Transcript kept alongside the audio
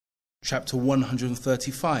Chapter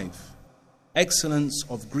 135. Excellence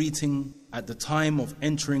of greeting at the time of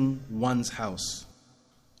entering one's house.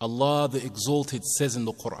 Allah the Exalted says in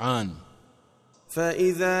the Quran,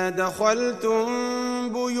 فإذا دخلتم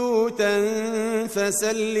بيوتا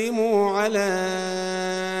فسلموا على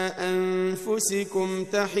أنفسكم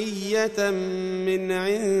تحية من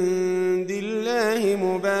عند الله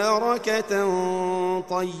مباركة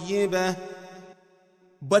طيبة.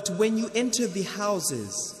 But when you enter the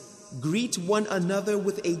houses, greet one another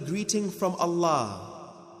with a greeting from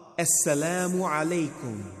Allah. Assalamu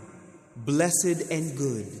alaikum, blessed and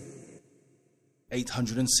good.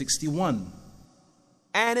 861.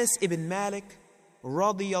 Anas ibn Malik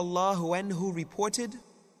radiyallahu anhu reported,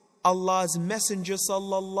 Allah's Messenger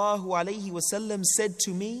sallallahu alayhi wasallam said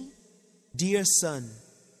to me, Dear son,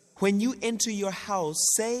 when you enter your house,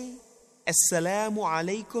 say Assalamu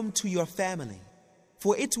alaikum to your family,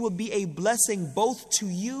 for it will be a blessing both to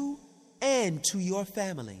you and to your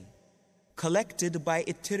family. Collected by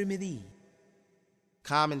At-Tirmidhi.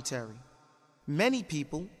 Commentary. Many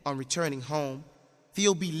people, on returning home,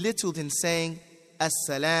 feel belittled in saying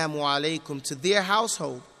Assalamu alaikum to their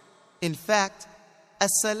household. In fact,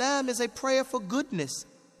 Assalam is a prayer for goodness,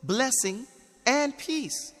 blessing, and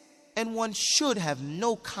peace, and one should have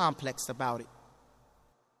no complex about it.